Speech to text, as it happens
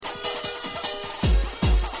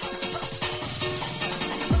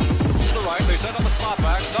set on the slot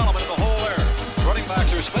back. Solomon in the hole there. Running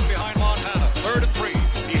backs are split behind Montana. 3rd and 3.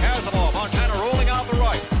 He has the ball. Montana rolling out the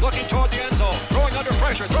right. Looking toward the end zone. Throwing under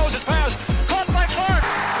pressure. Throws his pass. Caught by Clark.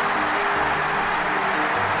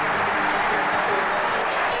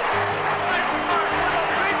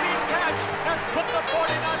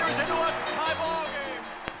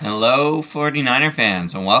 Hello, 49er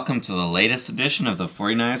fans, and welcome to the latest edition of the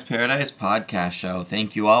 49ers Paradise podcast show.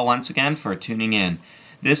 Thank you all once again for tuning in.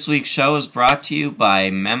 This week's show is brought to you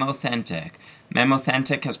by Memothentic.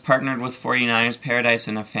 Memothentic has partnered with 49ers Paradise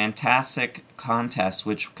in a fantastic contest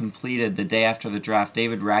which completed the day after the draft.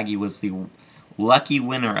 David Raggi was the lucky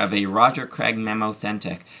winner of a Roger Craig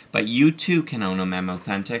Memothentic, but you too can own a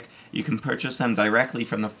Memothentic. You can purchase them directly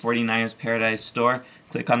from the 49ers Paradise store.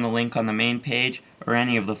 Click on the link on the main page or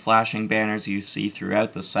any of the flashing banners you see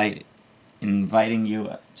throughout the site inviting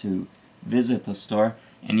you to visit the store,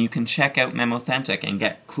 and you can check out Memothentic and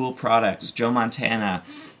get cool products. Joe Montana,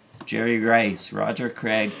 Jerry Rice, Roger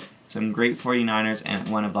Craig, some great 49ers, and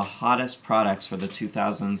one of the hottest products for the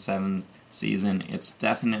 2007 season. It's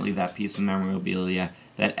definitely that piece of memorabilia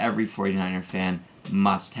that every 49er fan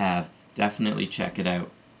must have. Definitely check it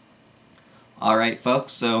out. Alright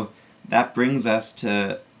folks, so that brings us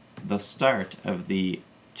to the start of the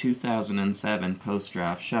 2007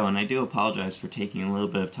 post-draft show, and I do apologize for taking a little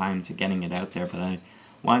bit of time to getting it out there, but I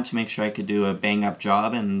wanted to make sure I could do a bang-up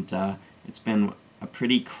job, and it's been a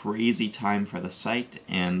pretty crazy time for the site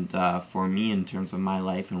and for me in terms of my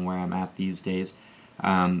life and where I'm at these days.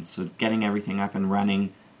 So getting everything up and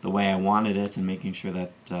running the way I wanted it and making sure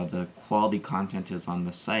that the quality content is on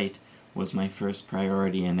the site was my first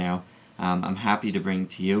priority, and now I'm happy to bring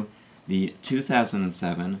to you the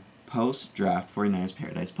 2007 post-draft 49ers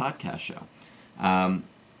Paradise podcast show.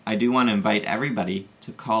 I do want to invite everybody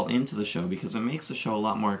to call into the show because it makes the show a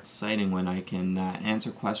lot more exciting when I can answer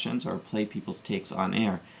questions or play people's takes on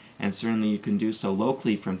air. And certainly you can do so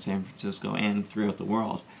locally from San Francisco and throughout the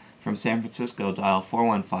world. From San Francisco, dial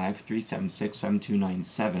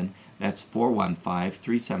 415-376-7297. That's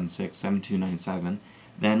 415-376-7297.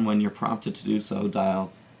 Then when you're prompted to do so,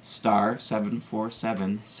 dial star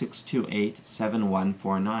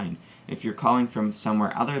 747-628-7149. If you're calling from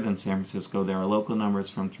somewhere other than San Francisco, there are local numbers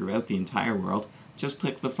from throughout the entire world. Just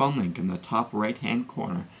click the phone link in the top right-hand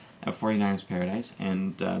corner of 49ers Paradise,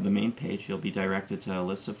 and the main page, you'll be directed to a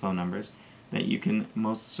list of phone numbers that you can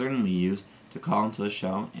most certainly use to call into the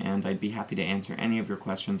show, and I'd be happy to answer any of your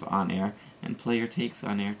questions on air and play your takes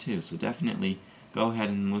on air too. So definitely go ahead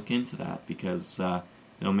and look into that because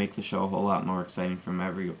it'll make the show a whole lot more exciting from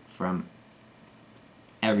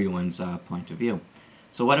everyone's point of view.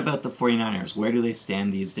 So what about the 49ers? Where do they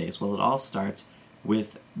stand these days? Well, it all starts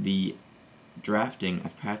with the drafting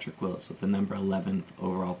of Patrick Willis with the number 11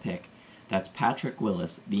 overall pick. That's Patrick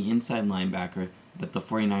Willis, the inside linebacker that the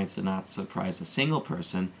 49ers did not surprise a single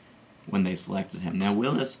person when they selected him. Now,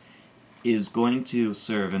 Willis is going to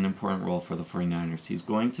serve an important role for the 49ers. He's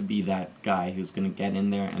going to be that guy who's going to get in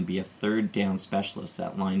there and be a third down specialist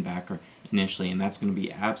at linebacker initially, and that's going to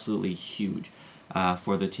be absolutely huge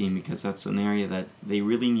for the team because that's an area that they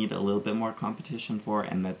really need a little bit more competition for,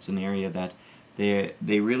 and that's an area that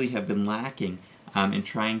they really have been lacking in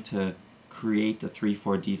trying to create the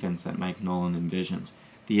 3-4 defense that Mike Nolan envisions.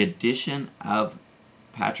 The addition of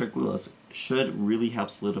Patrick Willis should really help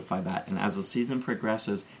solidify that, and as the season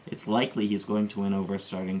progresses, it's likely he's going to win over a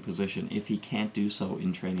starting position if he can't do so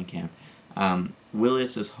in training camp.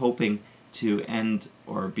 Willis is hoping to end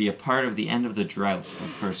or be a part of the end of the drought of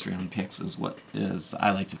first-round picks is what is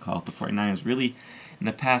I like to call it. The 49ers really, in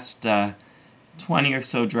the past 20 or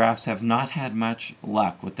so drafts, have not had much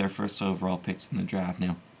luck with their first overall picks in the draft.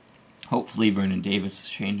 Now, hopefully Vernon Davis is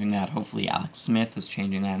changing that, hopefully Alex Smith is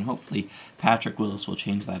changing that, and hopefully Patrick Willis will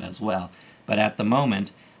change that as well. But at the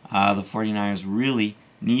moment, the 49ers really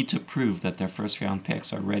need to prove that their first-round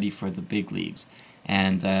picks are ready for the big leagues.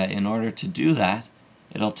 And in order to do that,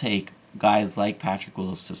 it'll take guys like Patrick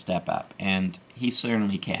Willis to step up, and he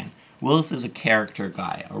certainly can. Willis is a character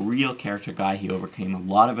guy, a real character guy. He overcame a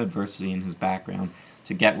lot of adversity in his background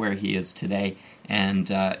to get where he is today, and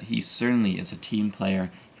he certainly is a team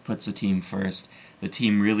player. He puts the team first. The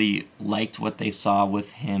team really liked what they saw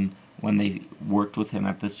with him when they worked with him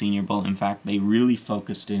at the Senior Bowl. In fact, they really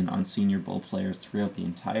focused in on Senior Bowl players throughout the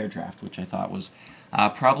entire draft, which I thought was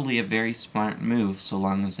probably a very smart move so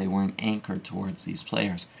long as they weren't anchored towards these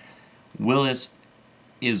players. Willis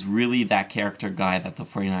is really that character guy that the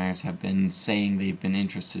 49ers have been saying they've been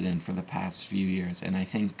interested in for the past few years, and I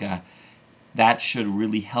think that should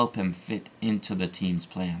really help him fit into the team's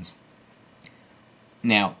plans.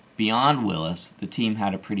 Now, beyond Willis, the team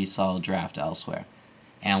had a pretty solid draft elsewhere.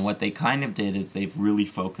 And what they kind of did is they've really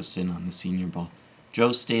focused in on the Senior Bowl.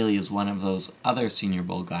 Joe Staley is one of those other Senior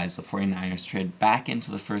Bowl guys the 49ers traded back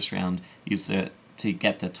into the first round, used to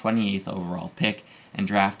get the 28th overall pick, and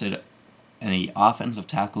drafted an offensive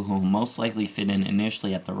tackle who will most likely fit in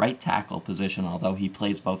initially at the right tackle position, although he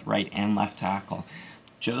plays both right and left tackle.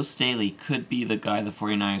 Joe Staley could be the guy the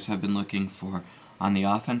 49ers have been looking for on the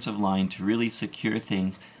offensive line to really secure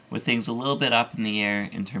things, with things a little bit up in the air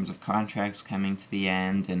in terms of contracts coming to the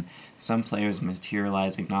end and some players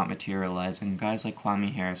materializing, not materializing, guys like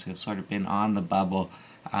Kwame Harris who have sort of been on the bubble,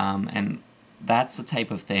 and that's the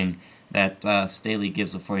type of thing that Staley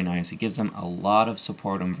gives the 49ers. He gives them a lot of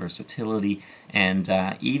support and versatility, and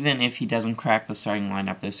even if he doesn't crack the starting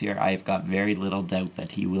lineup this year, I've got very little doubt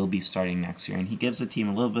that he will be starting next year, and he gives the team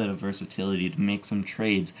a little bit of versatility to make some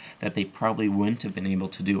trades that they probably wouldn't have been able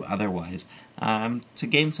to do otherwise, to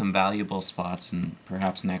gain some valuable spots in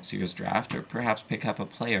perhaps next year's draft, or perhaps pick up a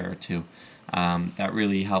player or two that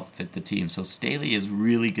really help fit the team. So Staley is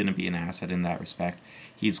really going to be an asset in that respect.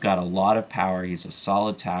 He's got a lot of power. He's a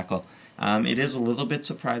solid tackle. It is a little bit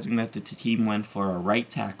surprising that the team went for a right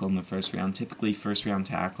tackle in the first round. Typically, first-round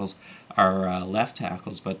tackles are left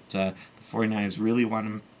tackles, but the 49ers really want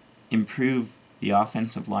to improve the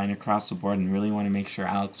offensive line across the board and really want to make sure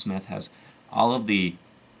Alex Smith has all of the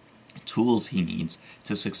tools he needs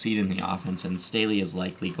to succeed in the offense, and Staley is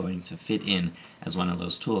likely going to fit in as one of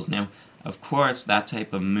those tools. Now, of course, that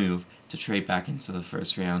type of move to trade back into the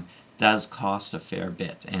first round does cost a fair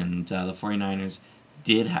bit, and the 49ers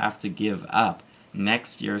did have to give up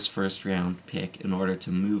next year's first-round pick in order to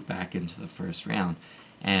move back into the first round.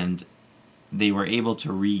 And they were able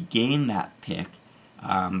to regain that pick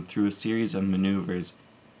through a series of maneuvers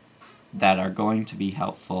that are going to be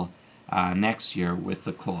helpful next year with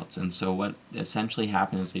the Colts. And so what essentially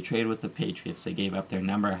happened is they traded with the Patriots. They gave up their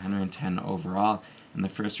number 110 overall in the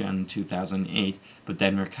first round in 2008, but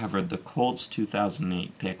then recovered the Colts'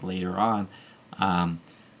 2008 pick later on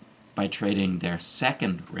by trading their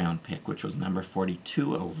second round pick, which was number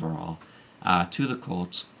 42 overall, to the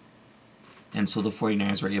Colts. And so the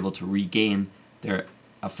 49ers were able to regain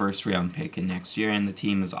a first round pick in next year, and the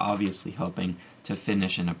team is obviously hoping to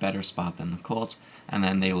finish in a better spot than the Colts, and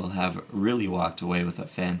then they will have really walked away with a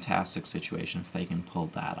fantastic situation if they can pull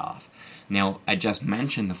that off. Now, I just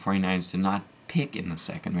mentioned the 49ers did not pick in the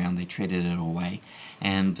second round. They traded it away,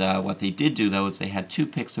 and what they did do, though, is they had 2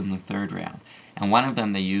 picks in the third round, and one of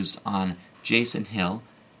them they used on Jason Hill,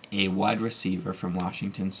 a wide receiver from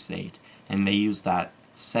Washington State, and they used that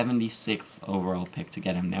 76th overall pick to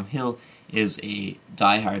get him. Now, Hill is a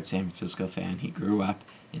diehard San Francisco fan. He grew up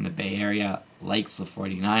in the Bay Area, likes the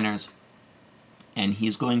 49ers, and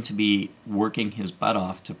he's going to be working his butt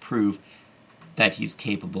off to prove that he's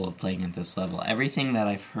capable of playing at this level. Everything that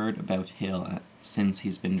I've heard about Hill since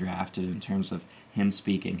he's been drafted in terms of him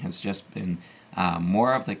speaking has just been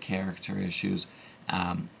more of the character issues.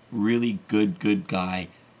 Really good guy,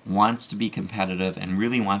 wants to be competitive, and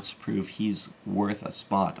really wants to prove he's worth a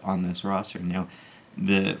spot on this roster. Now,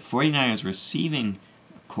 the 49ers receiving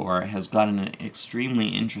core has gotten extremely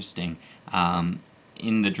interesting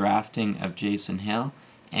in the drafting of Jason Hill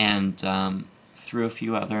and through a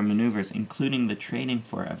few other maneuvers, including the trading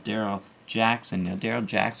of Darrell Jackson. Now, Darrell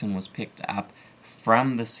Jackson was picked up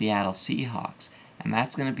from the Seattle Seahawks, and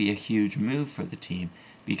that's going to be a huge move for the team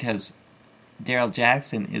because Darrell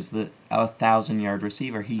Jackson is a 1,000-yard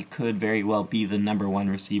receiver. He could very well be the number 1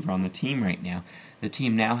 receiver on the team right now. The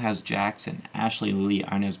team now has Jackson, Ashley Lee,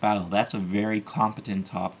 Arnaz Battle. That's a very competent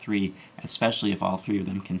top 3, especially if all 3 of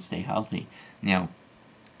them can stay healthy. Now,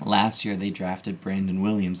 last year they drafted Brandon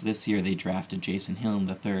Williams. This year they drafted Jason Hill in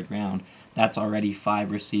the 3rd round. That's already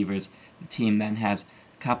 5 receivers. The team then has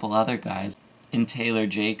a couple other guys in Taylor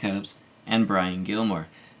Jacobs and Brian Gilmore.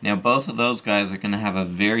 Now, both of those guys are going to have a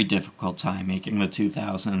very difficult time making the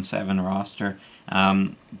 2007 roster.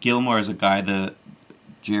 Gilmore is a guy that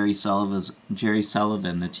Jerry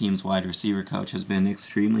Sullivan, the team's wide receiver coach, has been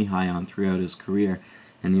extremely high on throughout his career,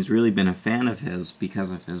 and he's really been a fan of his because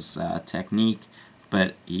of his technique,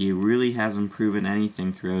 but he really hasn't proven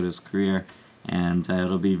anything throughout his career, and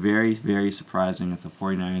it'll be very, very surprising if the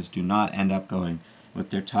 49ers do not end up going with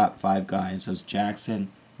their top 5 guys as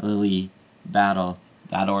Jackson, Lilly, Battle.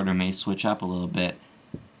 That order may switch up a little bit.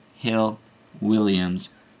 Hill, Williams.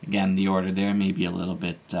 Again, the order there may be a little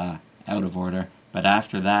bit out of order. But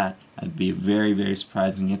after that, it'd be very, very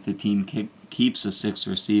surprising if the team keeps a 6th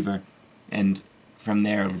receiver. And from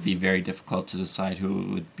there, it would be very difficult to decide who it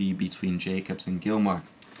would be between Jacobs and Gilmore.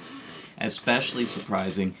 Especially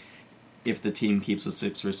surprising if the team keeps a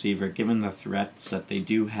 6th receiver, given the threats that they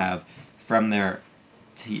do have from their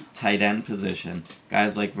tight end position,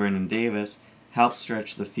 guys like Vernon Davis help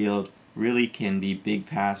stretch the field, really can be big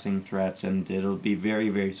passing threats, and it'll be very,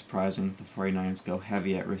 very surprising if the 49ers go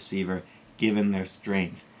heavy at receiver, given their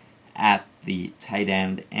strength at the tight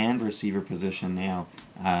end and receiver position now.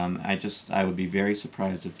 I would be very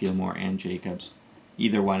surprised if Gilmore and Jacobs,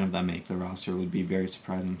 either one of them, make the roster. It would be very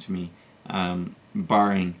surprising to me,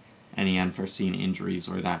 barring any unforeseen injuries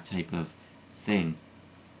or that type of thing.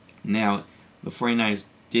 Now, the 49ers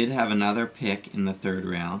did have another pick in the third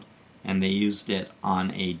round, and they used it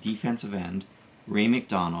on a defensive end, Ray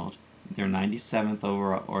McDonald, their 97th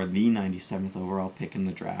overall, or the 97th overall pick in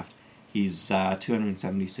the draft. He's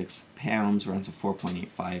 276 pounds, runs a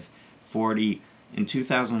 4.85 40. In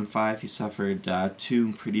 2005, he suffered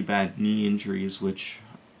 2 pretty bad knee injuries, which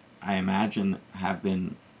I imagine have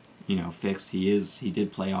been, fixed. He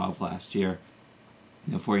did play off last year.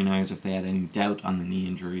 The 49ers, if they had any doubt on the knee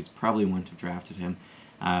injuries, probably wouldn't have drafted him.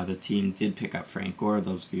 The team did pick up Frank Gore.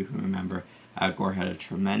 Those of you who remember, Gore had a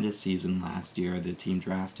tremendous season last year. The team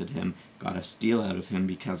drafted him, got a steal out of him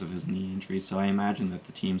because of his knee injury. So I imagine that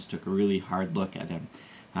the teams took a really hard look at him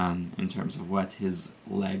in terms of what his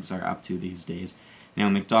legs are up to these days. Now,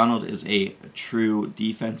 McDonald is a true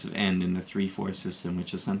defensive end in the 3-4 system,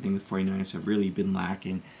 which is something the 49ers have really been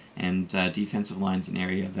lacking. And defensive line's an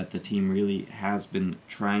area that the team really has been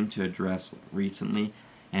trying to address recently.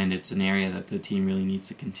 And it's an area that the team really needs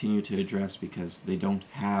to continue to address because they don't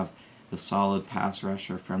have the solid pass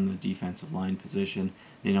rusher from the defensive line position.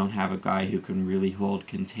 They don't have a guy who can really hold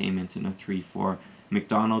containment in a 3-4.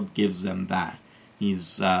 McDonald gives them that.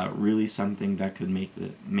 He's really something that could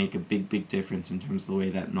make a big difference in terms of the way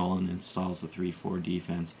that Nolan installs the 3-4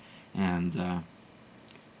 defense. And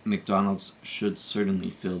McDonald's should certainly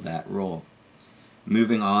fill that role.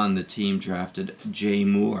 Moving on, the team drafted Jay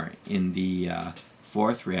Moore in the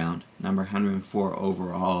 4th round, number 104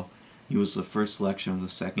 overall. He was the first selection of the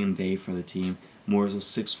second day for the team. Moore is a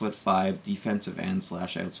 6'5" defensive end /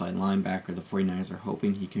 outside linebacker. The 49ers are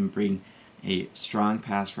hoping he can bring a strong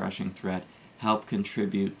pass rushing threat, help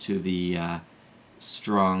contribute to the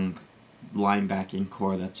strong linebacking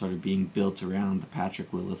core that's sort of being built around the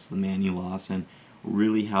Patrick Willis, the Manny Lawson,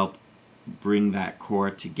 really help bring that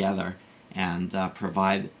core together and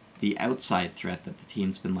provide the outside threat that the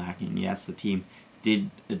team's been lacking. Yes, the team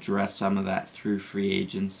did address some of that through free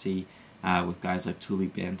agency with guys like Tuli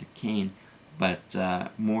Banta-Kane, but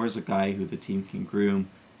Moore's a guy who the team can groom,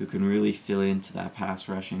 who can really fill into that pass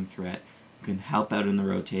rushing threat, who can help out in the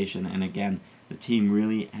rotation, and again, the team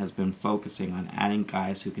really has been focusing on adding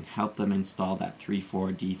guys who can help them install that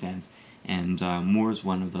 3-4 defense, and Moore's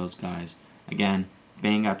one of those guys. Again,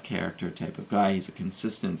 bang-up character type of guy. He's a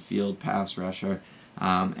consistent field pass rusher,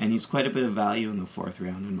 and he's quite a bit of value in the 4th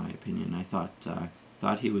round, in my opinion. I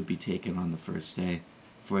thought he would be taken on the first day.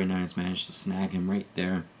 49ers managed to snag him right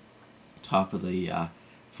there, top of the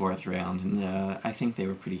 4th round, and I think they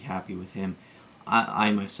were pretty happy with him.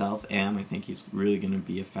 I myself am. I think he's really going to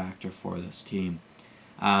be a factor for this team.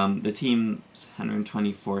 The team's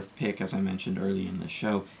 124th pick, as I mentioned early in the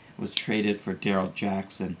show, was traded for Darrell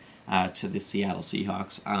Jackson to the Seattle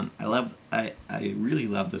Seahawks. I really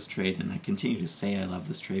love this trade, and I continue to say I love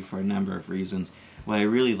this trade for a number of reasons. What I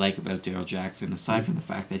really like about Darrell Jackson, aside from the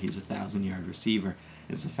fact that he's a 1,000-yard receiver,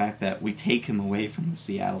 is the fact that we take him away from the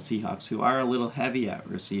Seattle Seahawks, who are a little heavy at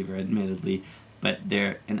receiver, admittedly, but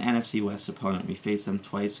they're an NFC West opponent. We face them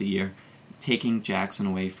twice a year. Taking Jackson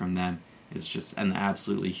away from them is just an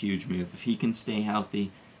absolutely huge move. If he can stay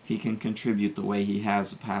healthy, if he can contribute the way he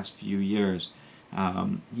has the past few years,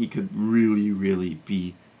 he could really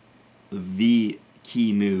be the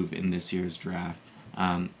key move in this year's draft,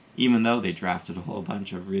 even though they drafted a whole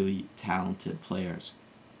bunch of really talented players.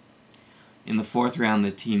 In the 4th round, the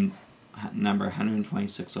team, number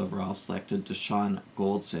 126 overall, selected Deshaun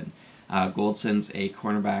Goldson. Goldson's a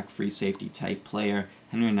cornerback, free safety type player,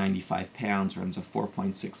 195 pounds, runs a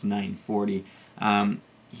 4.69 40.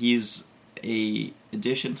 He's a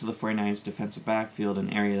addition to the 49ers defensive backfield,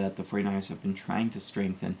 an area that the 49ers have been trying to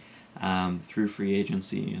strengthen through free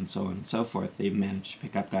agency and so on and so forth. They've managed to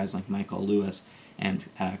pick up guys like Michael Lewis and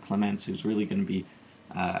Clements, who's really going to be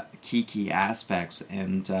key aspects,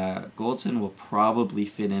 and Goldson will probably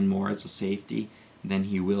fit in more as a safety than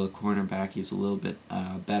he will a cornerback. He's a little bit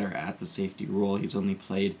better at the safety role. He's only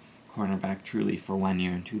played cornerback truly for 1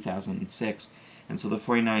 year in 2006, and so the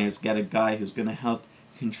 49ers get a guy who's going to help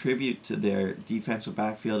contribute to their defensive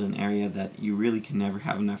backfield, an area that you really can never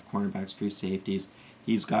have enough cornerbacks, free safeties.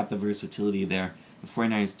 He's got the versatility there. The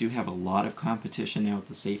 49ers do have a lot of competition now at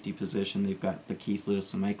the safety position. They've got the Keith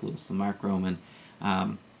Lewis, the Mike Lewis, the Mark Roman,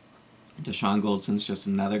 Deshaun Goldson's just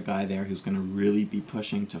another guy there who's going to really be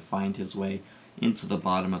pushing to find his way into the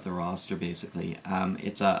bottom of the roster, basically.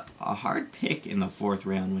 It's a hard pick in the 4th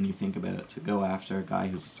round when you think about it, to go after a guy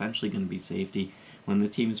who's essentially going to be safety when the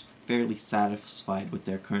team is fairly satisfied with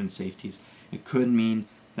their current safeties. It could mean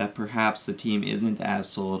that perhaps the team isn't as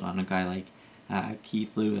sold on a guy like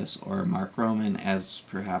Keith Lewis or Mark Roman as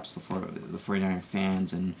perhaps the 49er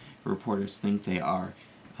fans and reporters think they are.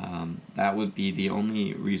 That would be the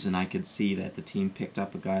only reason I could see that the team picked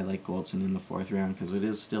up a guy like Goldson in the 4th round, because it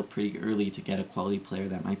is still pretty early to get a quality player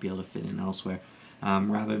that might be able to fit in elsewhere,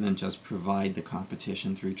 rather than just provide the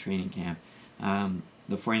competition through training camp.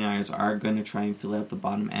 The 49ers are going to try and fill out the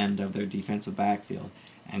bottom end of their defensive backfield,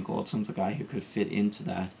 and Goldson's a guy who could fit into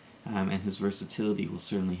that, and his versatility will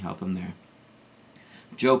certainly help him there.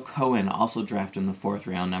 Joe Cohen, also drafted in the 4th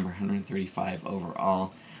round, number 135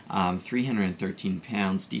 overall, 313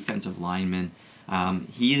 pounds, defensive lineman.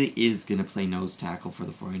 He is going to play nose tackle for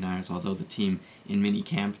the 49ers, although the team in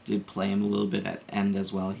minicamp did play him a little bit at end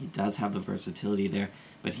as well. He does have the versatility there,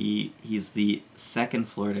 but he's the second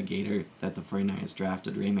Florida Gator that the 49ers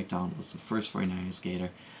drafted. Ray McDonald was the first 49ers Gator.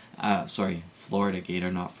 Florida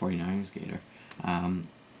Gator, not 49ers Gator.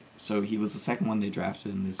 So he was the second one they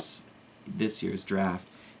drafted in this year's draft,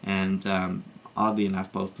 and oddly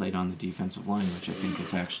enough, both played on the defensive line, which I think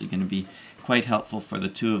is actually going to be quite helpful for the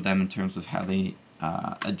two of them in terms of how they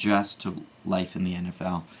adjust to life in the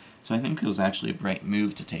NFL. So I think it was actually a bright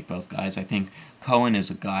move to take both guys. I think Cohen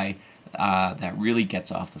is a guy that really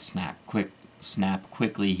gets off the snap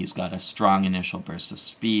quickly. He's got a strong initial burst of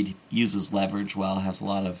speed, uses leverage well, has a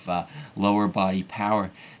lot of lower body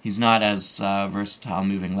power. He's not as versatile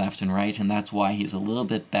moving left and right, and that's why he's a little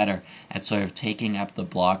bit better at sort of taking up the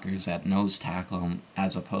blockers at nose tackle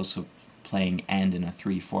as opposed to playing end in a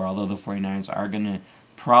 3-4, although the 49ers are going to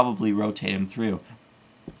probably rotate him through.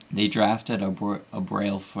 They drafted they signed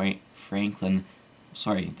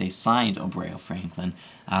Obreo Franklin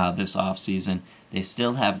this offseason. They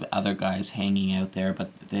still have other guys hanging out there,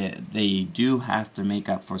 but they do have to make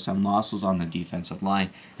up for some losses on the defensive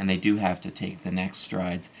line, and they do have to take the next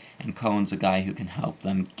strides, and Cohen's a guy who can help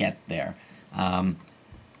them get there.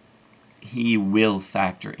 He will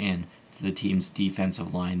factor in to the team's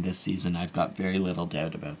defensive line this season. I've got very little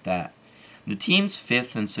doubt about that. The team's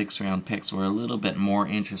 5th and 6th round picks were a little bit more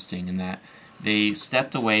interesting in that they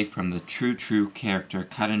stepped away from the true character,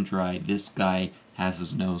 cut and dry, this guy has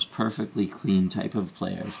his nose perfectly clean type of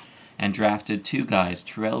players, and drafted two guys,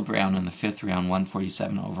 Terrell Brown in the 5th round,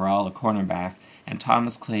 147 overall, a cornerback, and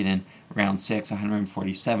Thomas Clayton, round 6,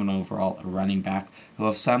 147 overall, a running back, who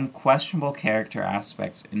have some questionable character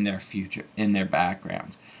aspects in their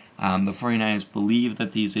backgrounds. The 49ers believe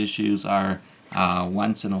that these issues are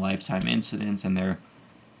once-in-a-lifetime incidents, and they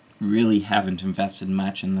really haven't invested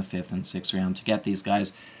much in the 5th and 6th round to get these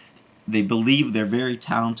guys. They believe they're very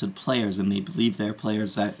talented players, and they believe they're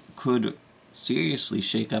players that could seriously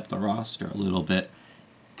shake up the roster a little bit,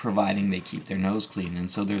 providing they keep their nose clean. And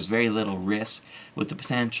so there's very little risk with the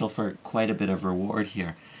potential for quite a bit of reward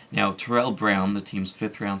here. Now, Terrell Brown, the team's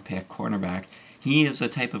 5th round pick cornerback, he is a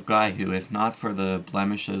type of guy who, if not for the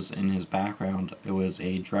blemishes in his background, it was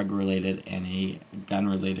a drug-related and a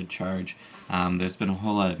gun-related charge. There's been a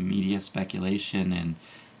whole lot of media speculation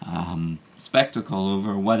and spectacle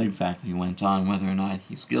over what exactly went on, whether or not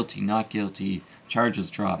he's guilty, not guilty, charges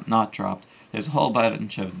dropped, not dropped. There's a whole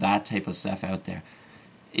bunch of that type of stuff out there.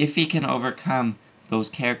 If he can overcome those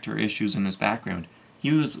character issues in his background,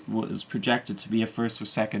 he was projected to be a 1st or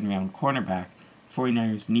 2nd round cornerback.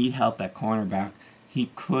 49ers need help at cornerback. He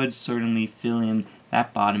could certainly fill in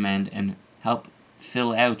that bottom end and help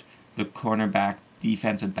fill out the cornerback,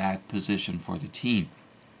 defensive back position for the team.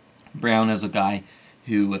 Brown is a guy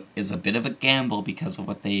who is a bit of a gamble because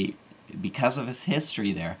of his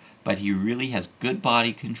history there, but he really has good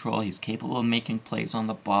body control. He's capable of making plays on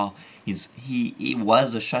the ball. He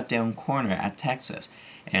was a shutdown corner at Texas,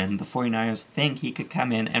 and the 49ers think he could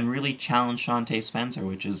come in and really challenge Shante Spencer,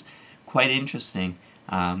 which is quite interesting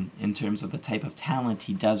in terms of the type of talent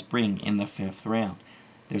he does bring in the 5th round.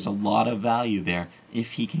 There's a lot of value there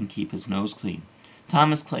if he can keep his nose clean.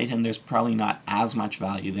 Thomas Clayton, there's probably not as much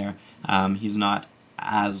value there. He's not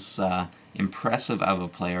as impressive of a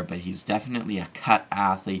player, but he's definitely a cut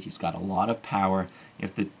athlete. He's got a lot of power.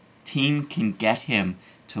 If the team can get him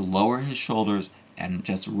to lower his shoulders and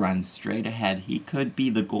just run straight ahead, he could be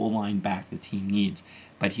the goal line back the team needs.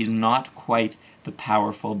 But he's not quite the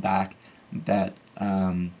powerful back that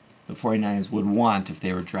the 49ers would want if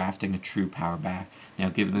they were drafting a true power back. Now,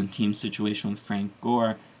 given the team situation with Frank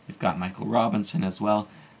Gore, they've got Michael Robinson as well.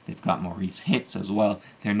 They've got Maurice Hicks as well.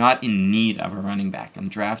 They're not in need of a running back. And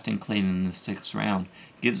drafting Clayton in the 6th round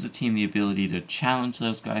gives the team the ability to challenge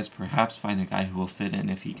those guys, perhaps find a guy who will fit in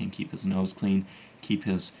if he can keep his nose clean, keep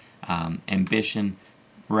his ambition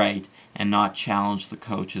right, and not challenge the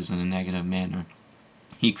coaches in a negative manner.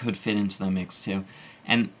 He could fit into the mix too.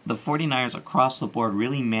 And the 49ers across the board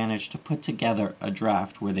really managed to put together a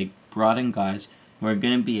draft where they brought in guys who are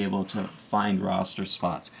going to be able to find roster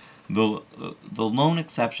spots. The lone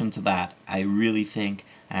exception to that, I really think,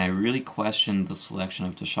 and I really question the selection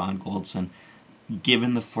of Deshaun Goldson,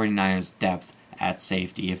 given the 49ers' depth at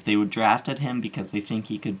safety. If they would drafted him because they think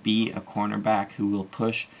he could be a cornerback who will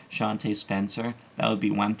push Shante Spencer, that would be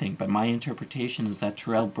one thing. But my interpretation is that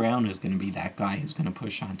Terrell Brown is going to be that guy who's going to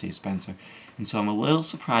push Shante Spencer. And so I'm a little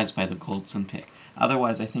surprised by the Goldson pick.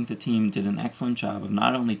 Otherwise, I think the team did an excellent job of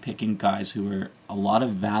not only picking guys who are a lot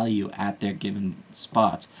of value at their given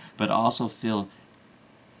spots, but also fill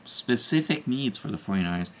specific needs for the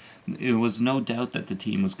 49ers. It was no doubt that the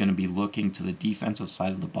team was going to be looking to the defensive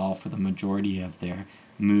side of the ball for the majority of their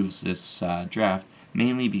moves this draft,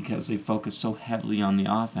 mainly because they focus so heavily on the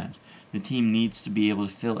offense. The team needs to be able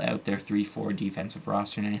to fill out their 3-4 defensive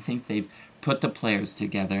roster, and I think they've put the players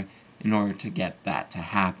together in order to get that to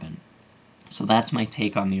happen. So that's my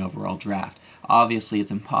take on the overall draft. Obviously,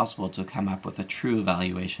 it's impossible to come up with a true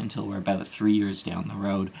evaluation until we're about 3 years down the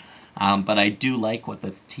road. But I do like what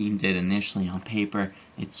the team did initially on paper.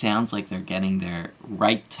 It sounds like they're getting their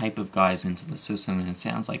right type of guys into the system, and it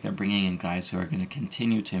sounds like they're bringing in guys who are going to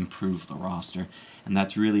continue to improve the roster, and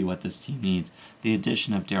that's really what this team needs. The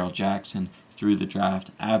addition of Darrell Jackson through the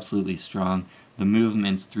draft, absolutely strong. The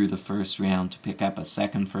movements through the first round to pick up a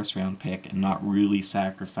second first-round pick and not really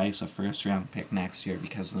sacrifice a first-round pick next year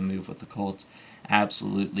because of the move with the Colts,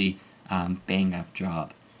 absolutely bang-up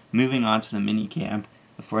job. Moving on to the minicamp,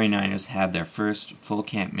 the 49ers had their first full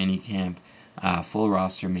camp minicamp, full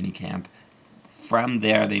roster minicamp. From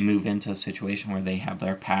there, they move into a situation where they have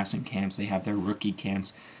their passing camps, they have their rookie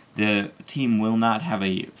camps. The team will not have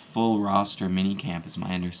a full roster minicamp, is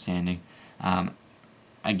my understanding.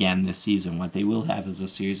 Again, this season, what they will have is a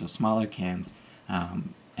series of smaller camps,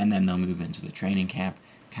 and then they'll move into the training camp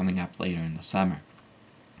coming up later in the summer.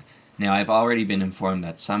 Now, I've already been informed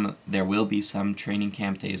that there will be some training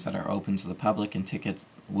camp days that are open to the public, and tickets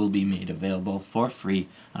will be made available for free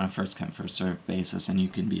on a first-come, first-served basis, and you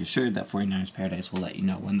can be assured that 49ers Paradise will let you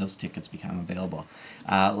know when those tickets become available.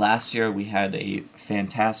 Last year, we had a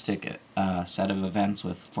fantastic set of events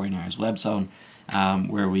with 49ers Web Zone,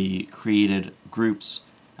 where we created groups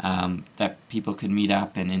that people could meet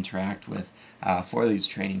up and interact with for these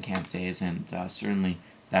training camp days, and certainly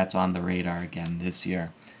that's on the radar again this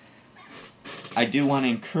year. I do want to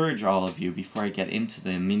encourage all of you, before I get into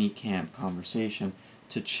the mini-camp conversation,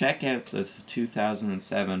 to check out the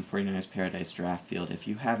 2007 49ers Paradise Draft Field. If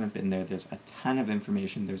you haven't been there, there's a ton of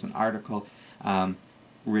information. There's an article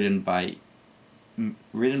written by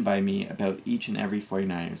me about each and every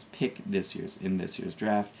 49ers pick in this year's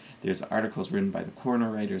draft. There's articles written by the corner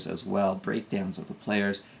writers as well, breakdowns of the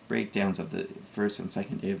players, breakdowns of the first and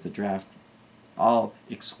second day of the draft, all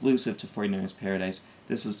exclusive to 49ers Paradise.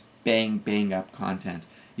 This is bang up content.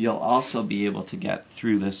 You'll also be able to get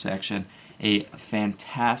through this section a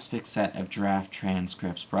fantastic set of draft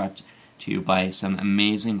transcripts brought to you by some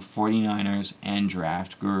amazing 49ers and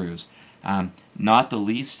draft gurus. Not the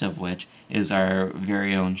least of which is our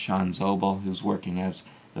very own Sean Zobel, who's working as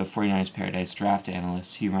the 49ers Paradise draft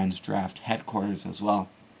analyst. He runs draft headquarters as well.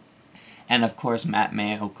 And of course, Matt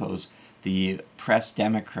Mayoko's the Press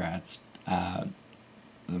Democrats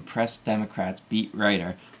beat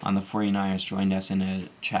writer on the 49ers joined us in a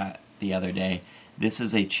chat the other day. This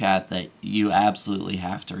is a chat that you absolutely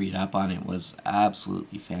have to read up on. It was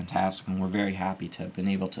absolutely fantastic, and we're very happy to have been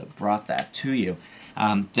able to brought that to you.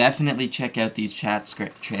 Definitely check out these chat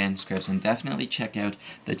transcripts, and definitely check out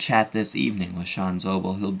the chat this evening with Sean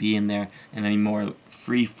Zobel. He'll be in there in a more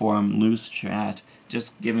free-form, loose chat,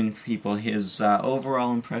 just giving people his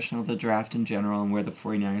overall impression of the draft in general and where the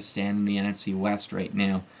 49ers stand in the NFC West right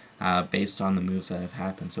now, based on the moves that have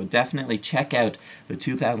happened. So definitely check out the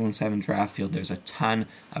 2007 draft field. There's a ton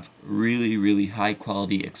of really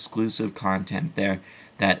high-quality exclusive content there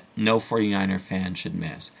that no 49er fan should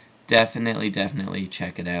miss. Definitely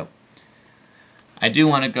check it out. I do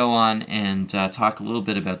want to go on and talk a little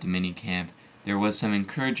bit about the minicamp. There was some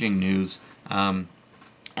encouraging news.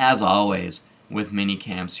 As always, with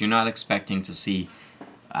minicamps, you're not expecting to see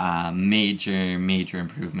major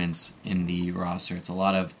improvements in the roster. It's a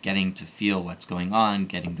lot of getting to feel what's going on,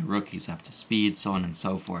 getting the rookies up to speed, so on and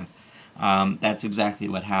so forth. That's exactly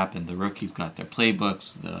what happened. The rookies got their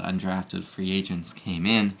playbooks, the undrafted free agents came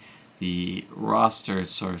in, the rosters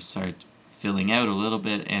sort of started filling out a little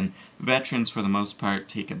bit, and veterans, for the most part,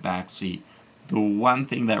 take a back seat. The one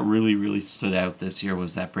thing that really stood out this year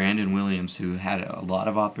was that Brandon Williams, who had a lot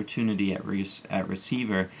of opportunity at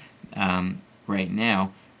receiver right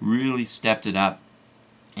now, really stepped it up.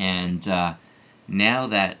 And now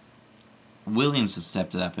that Williams has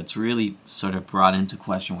stepped it up, it's really sort of brought into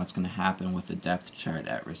question what's going to happen with the depth chart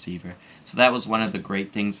at receiver. So that was one of the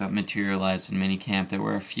great things that materialized in minicamp. There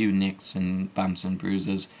were a few nicks and bumps and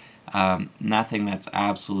bruises. Nothing that's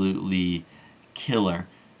absolutely killer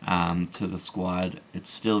to the squad. It's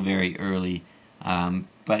still very early.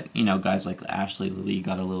 But, guys like Ashley Lee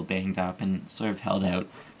got a little banged up and sort of held out.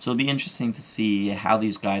 So it'll be interesting to see how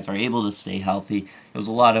these guys are able to stay healthy. It was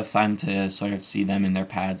a lot of fun to sort of see them in their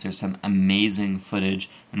pads. There's some amazing footage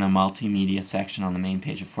in the multimedia section on the main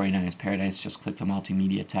page of 49ers Paradise. Just click the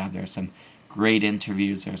multimedia tab. There are some great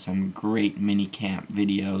interviews. There are some great mini camp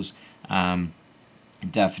videos.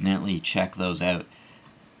 Definitely check those out.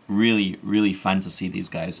 Really fun to see these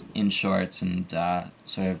guys in shorts and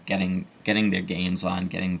sort of getting their games on,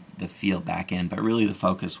 getting the feel back in. But really the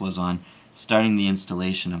focus was on starting the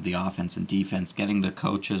installation of the offense and defense, getting the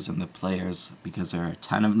coaches and the players, because there are a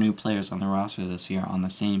ton of new players on the roster this year, on the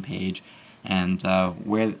same page. And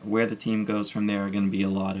where the team goes from there are going to be a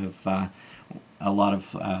lot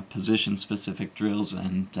of position-specific drills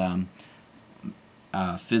and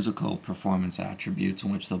physical performance attributes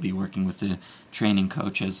in which they'll be working with the training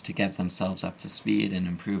coaches to get themselves up to speed and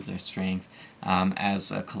improve their strength as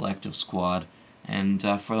a collective squad. And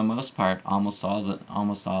for the most part, almost all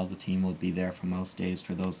the team will be there for most days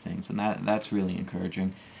for those things, and that's really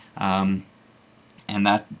encouraging. And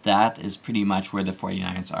that is pretty much where the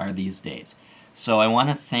 49ers are these days. So I want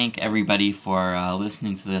to thank everybody for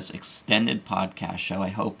listening to this extended podcast show. I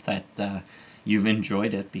hope that you've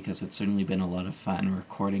enjoyed it, because it's certainly been a lot of fun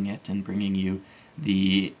recording it and bringing you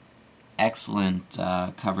the excellent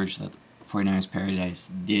coverage that 49ers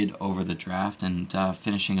Paradise did over the draft, and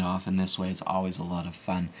finishing it off in this way is always a lot of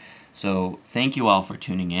fun. So thank you all for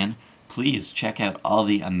tuning in. Please check out all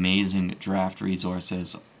the amazing draft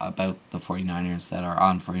resources about the 49ers that are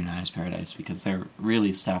on 49ers Paradise, because they're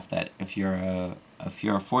really stuff that if you're a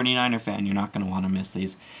 49er fan, you're not going to want to miss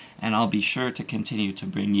these. And I'll be sure to continue to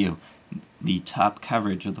bring you the top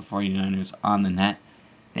coverage of the 49ers on the net.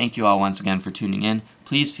 Thank you all once again for tuning in.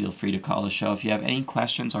 Please feel free to call the show if you have any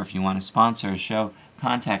questions, or if you want to sponsor a show,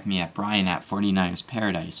 contact me at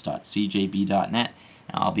brian@49ersparadise.cjb.net, and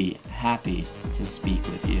I'll be happy to speak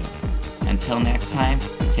with you. Until next time,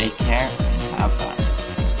 take care and have fun.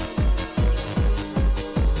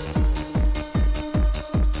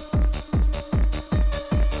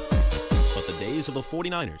 But the days of the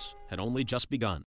 49ers had only just begun.